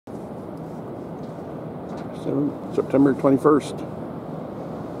September 21st.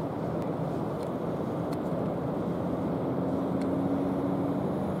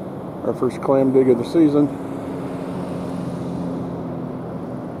 Our first clam dig of the season.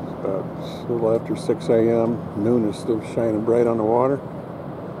 It's about a little after 6 a.m. Moon is still shining bright on the water.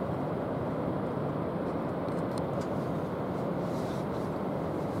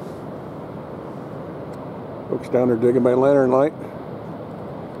 Folks down there digging by lantern light.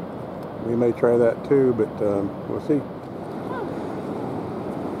 We may try that too, but we'll see.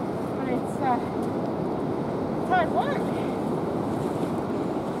 But it's hard work.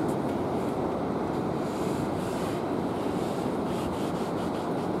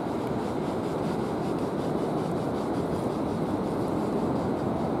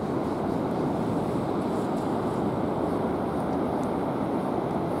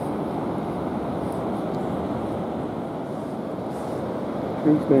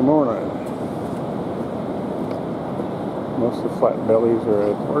 Tuesday morning. Most of the flat bellies are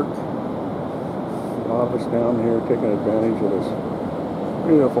at work. A lot of us down here taking advantage of this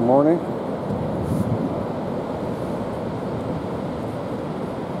beautiful morning.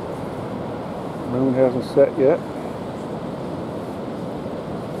 Moon hasn't set yet.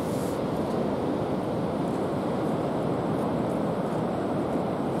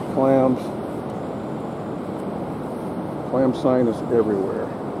 Clams. Clam sign is everywhere.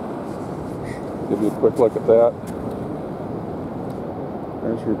 Give you a quick look at that.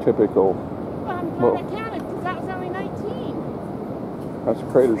 There's your typical. Well, I'm glad I counted because that was only 19. That's a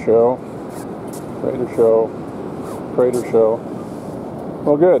crater shell. Crater shell. Crater shell.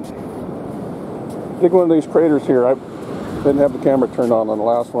 Well, good. Dig one of these craters here. I didn't have the camera turned on the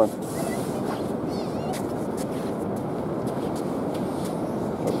last one.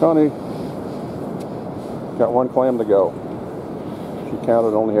 So Connie got one clam to go. She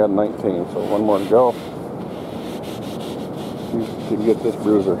counted, only had 19, so one more to go. She can get this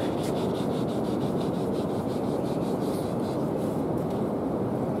bruiser.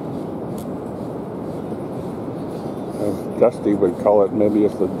 As Dusty would call it, maybe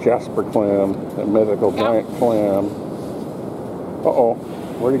it's the Jasper clam, that mythical giant clam. Uh-oh,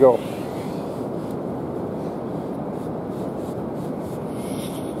 where'd he go?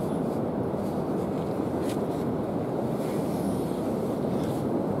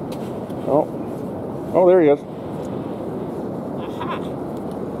 Oh, there he is.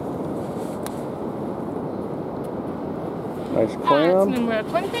 Nice clam. That's number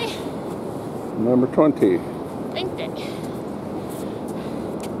 20. Number 20. Thank you.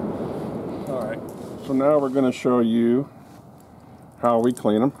 Alright, so now we're going to show you how we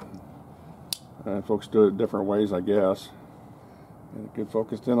clean them. Folks do it different ways, I guess. Get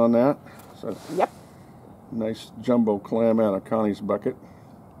focused in on that. So, yep. Nice jumbo clam out of Connie's bucket.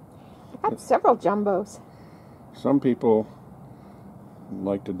 I've got several jumbos. Some people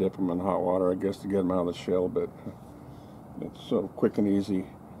like to dip them in hot water, I guess, to get them out of the shell, but it's so quick and easy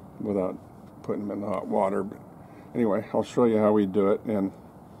without putting them in the hot water. But anyway, I'll show you how we do it. And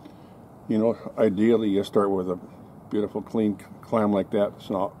you know, ideally you start with a beautiful clean clam like that. It's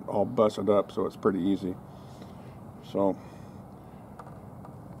not all busted up, so it's pretty easy. So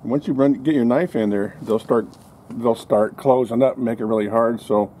once you get your knife in there, they'll start closing up and make it really hard.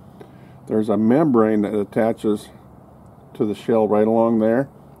 So there's a membrane that attaches to the shell right along there,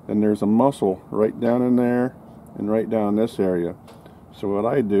 and there's a muscle right down in there and right down in this area. So what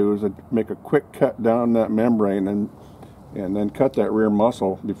I do is I make a quick cut down that membrane and then cut that rear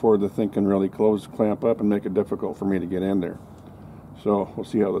muscle before the thing can really clamp up and make it difficult for me to get in there. So we'll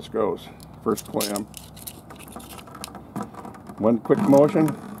see how this goes. First clam. One quick motion,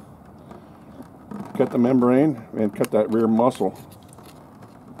 cut the membrane and cut that rear muscle.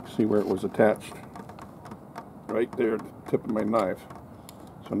 See where it was attached? Right there at the tip of my knife.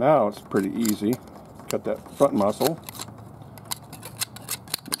 So now it's pretty easy. Cut that front muscle.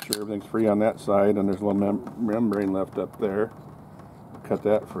 Make sure everything's free on that side, and there's a little membrane left up there. Cut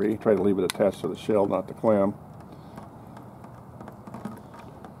that free. Try to leave it attached to the shell, not the clam.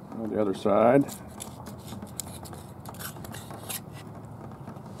 On the other side.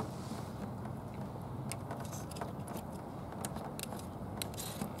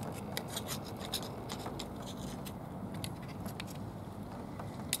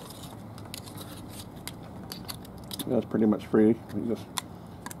 That's pretty much free. You just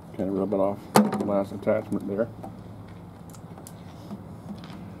kind of rub it off the last attachment there.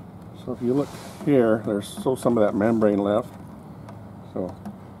 So if you look here, there's still some of that membrane left. So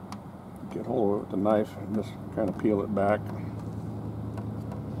get hold of it with the knife and just kind of peel it back.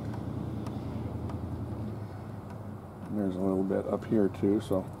 And there's a little bit up here too,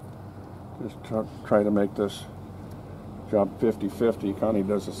 so Just try to make this job 50-50. Connie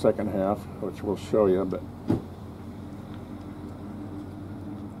does the second half, which we'll show you, but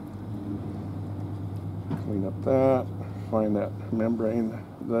clean up that, find that membrane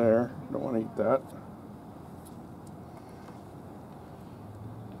there. Don't want to eat that.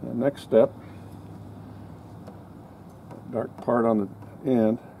 The next step, dark part on the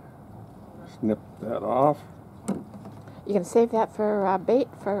end, snip that off. You can save that for bait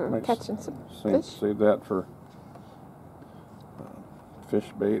for catching some fish? Save that for fish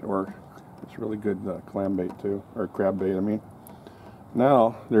bait, or it's really good clam bait too, or crab bait, I mean.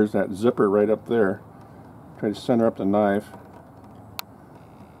 Now, there's that zipper right up there. Try to center up the knife.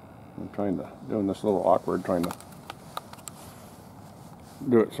 I'm doing this a little awkward, trying to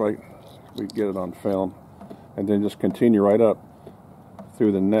do it so we get it on film. And then just continue right up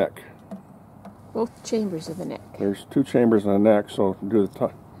through the neck. Both chambers of the neck. There's two chambers in the neck, so do the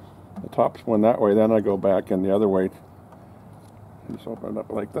top one that way, then I go back and the other way. Just open it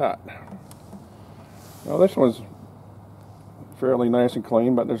up like that. Now this one's fairly nice and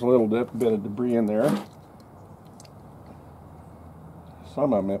clean, but there's a little bit of debris in there.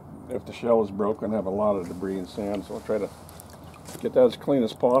 Some of them, if the shell is broken, have a lot of debris and sand, so I'll try to get that as clean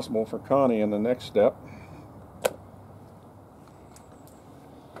as possible for Connie in the next step.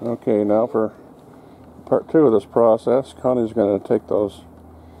 Okay, now for part 2 of this process, Connie's going to take those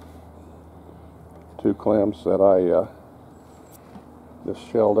 2 clams that I just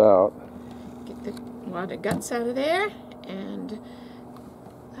shelled out. Get the lot of guts out of there, and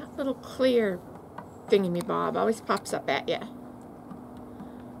that little clear thingy-me-bob always pops up at you.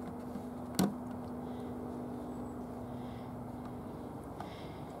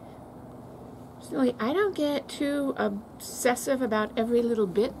 I don't get too obsessive about every little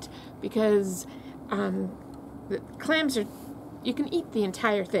bit, because the clams are, you can eat the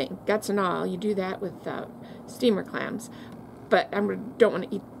entire thing, guts and all. You do that with steamer clams, but I don't want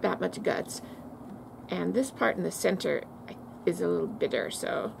to eat that much guts. And this part in the center is a little bitter,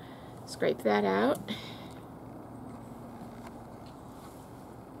 so scrape that out.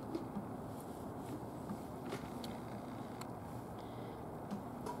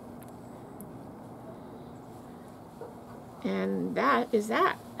 And that is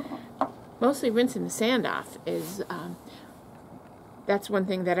that. Mostly rinsing the sand off is, that's one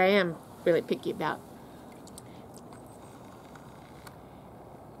thing that I am really picky about.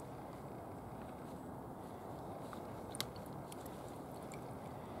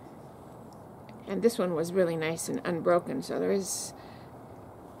 And this one was really nice and unbroken, so it's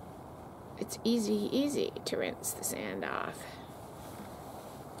easy to rinse the sand off.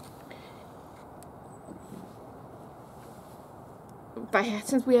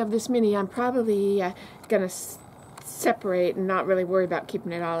 Since we have this many, I'm probably going to separate and not really worry about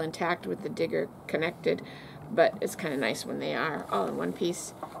keeping it all intact with the digger connected, but it's kind of nice when they are all in one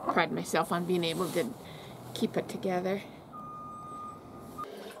piece. I pride myself on being able to keep it together.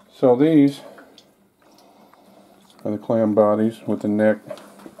 So these are the clam bodies with the neck.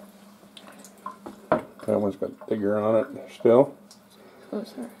 That one's got digger on it still. Oh,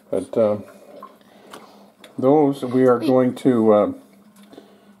 sorry. But those we are going to,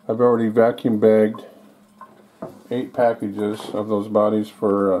 I've already vacuum bagged 8 packages of those bodies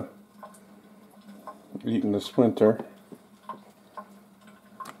for eating this winter.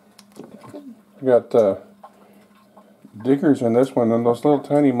 I got diggers in this one, and those little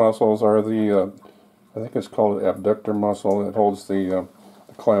tiny muscles are the, I think it's called the abductor muscle. It holds the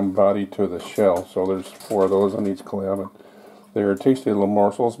clam body to the shell. So there's 4 of those on each clam. And they're tasty little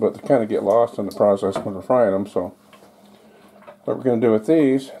morsels, but they kind of get lost in the process when we're frying them. So what we're going to do with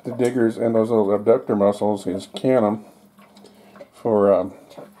these, the diggers and those little abductor muscles, is can them for,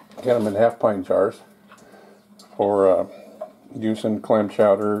 get them in half-pint jars for use in clam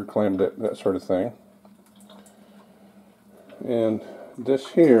chowder, clam dip, that sort of thing. And this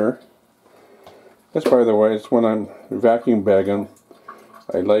here, this, by the way, is when I'm vacuum bagging,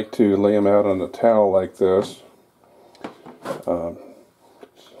 I like to lay them out on a towel like this.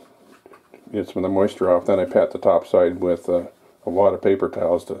 Gets some of the moisture off. Then I pat the top side with a wad of paper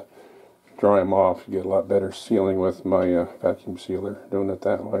towels to dry them off. You get a lot better sealing with my vacuum sealer, doing it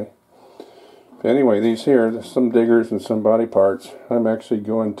that way. But anyway, these here, there's some diggers and some body parts. I'm actually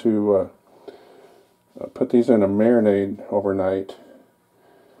going to put these in a marinade overnight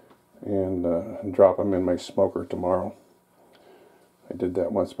and drop them in my smoker tomorrow. I did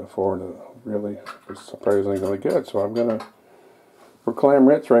that once before, and it really was surprisingly really good. So I'm gonna, for clam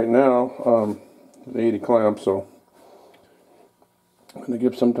ritz right now, 80 clams, so I'm gonna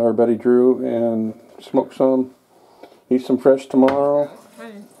give some to our buddy Drew and smoke some, eat some fresh tomorrow.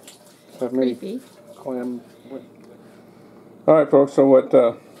 Have many creepy. clam. All right, folks. So what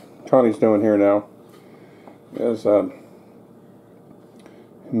Connie's doing here now is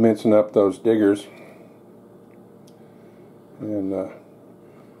mincing up those diggers and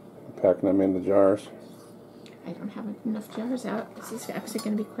packing them into jars. I don't have enough jars out. This is actually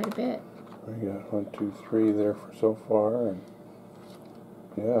going to be quite a bit. We got 1, 2, 3 there for so far, and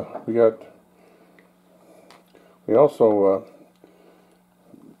yeah, we also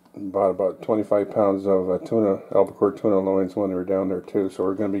bought about 25 pounds of albacore tuna loins when we were down there too. So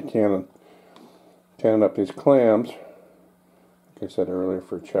we're going to be canning up these clams, like I said earlier,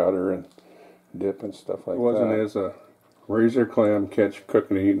 for chowder and dip and stuff like that. It wasn't as a razor clam catch,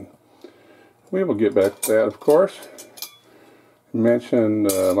 cook and eat. We will get back to that, of course. I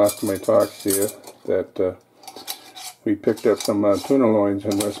mentioned last time I talked to you that we picked up some tuna loins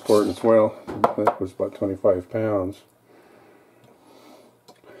in Westport as well. That was about 25 pounds.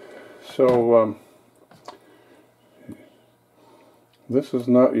 So this is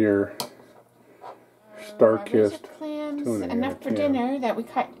not your star-kissed clams, tuna. enough for dinner that we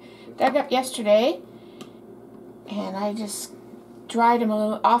dug up yesterday, and I just dried them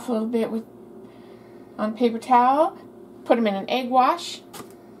off a little bit on paper towel, put them in an egg wash,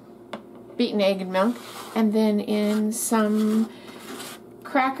 beaten egg and milk, and then in some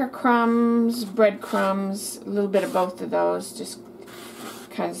cracker crumbs, bread crumbs, a little bit of both of those, just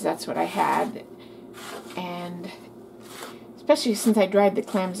because that's what I had. And especially since I dried the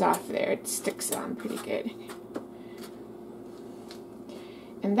clams off there, it sticks on pretty good.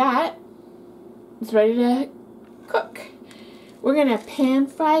 And that is ready to cook. We're going to pan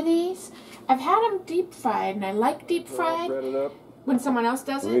fry these. I've had them deep fried, and I like deep fried when someone else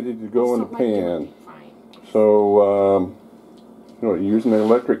does it. Ready to go in the pan. So, you're using an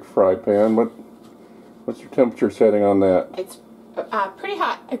electric fry pan. What's your temperature setting on that? It's pretty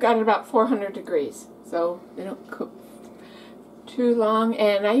hot. I got it about 400 degrees, so they don't cook too long.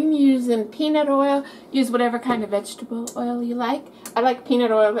 And I'm using peanut oil. Use whatever kind of vegetable oil you like. I like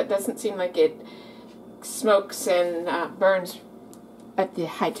peanut oil that doesn't seem like it smokes and burns at the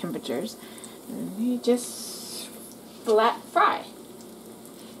high temperatures. And you just flat fry,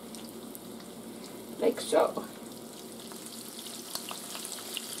 like so.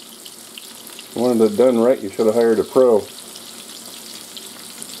 If you wanted it done right, you should have hired a pro.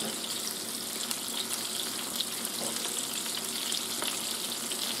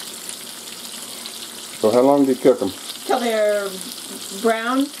 So how long do you cook them? Till they're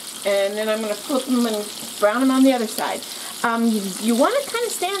brown, and then I'm going to flip them and brown them on the other side. You want to kind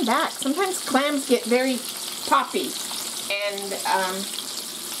of stand back. Sometimes clams get very poppy, and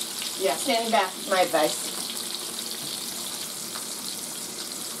yeah, stand back is my advice.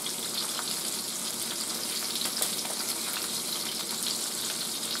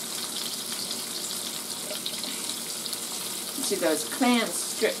 See those clam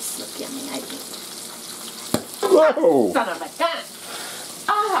strips look yummy, I think. Whoa! Son of a gun!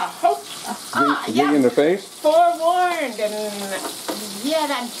 Did you in the face? Forewarned, and yeah,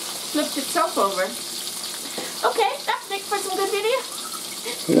 that flipped itself over. Okay, that'll make for some good video.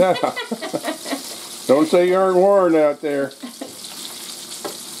 Yeah. Don't say you aren't warned out there.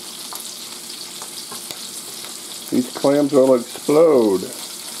 These clams will explode.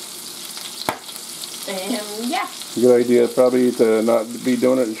 Yeah. Good idea, probably, to not be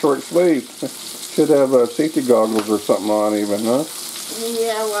doing it in short sleeves. Should have safety goggles or something on, even, huh?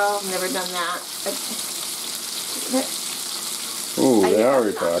 Yeah, well, I've never done that. Oh, now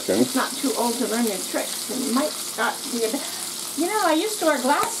we're talking. It's not too old to learn new tricks. It might start to be a bit. You know, I used to wear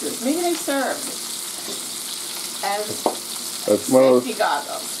glasses. Maybe they served as safety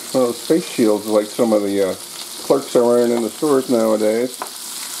goggles. One of those face shields like some of the clerks are wearing in the stores nowadays.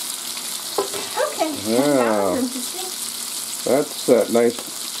 Okay. Yeah. That was interesting. That's that nice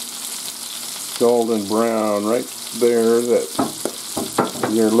golden brown right there that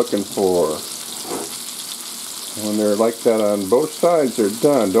you're looking for. When they're like that on both sides, they're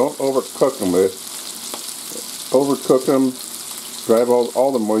done. Don't overcook them. Overcook them, drive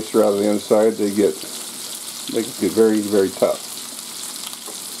all the moisture out of the inside. They get very, very tough.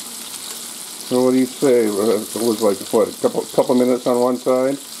 So what do you say? It was like what, a couple minutes on one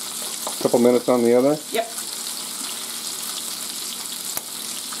side, a couple minutes on the other. Yep.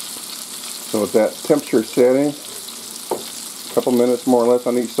 So with that temperature setting, a couple minutes more or less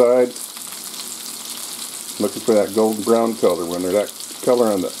on each side. Looking for that golden brown color. When they're that color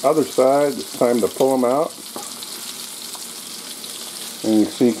on the other side, it's time to pull them out. And you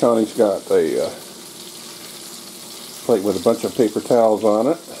see Connie's got a plate with a bunch of paper towels on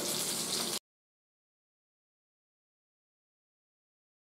it.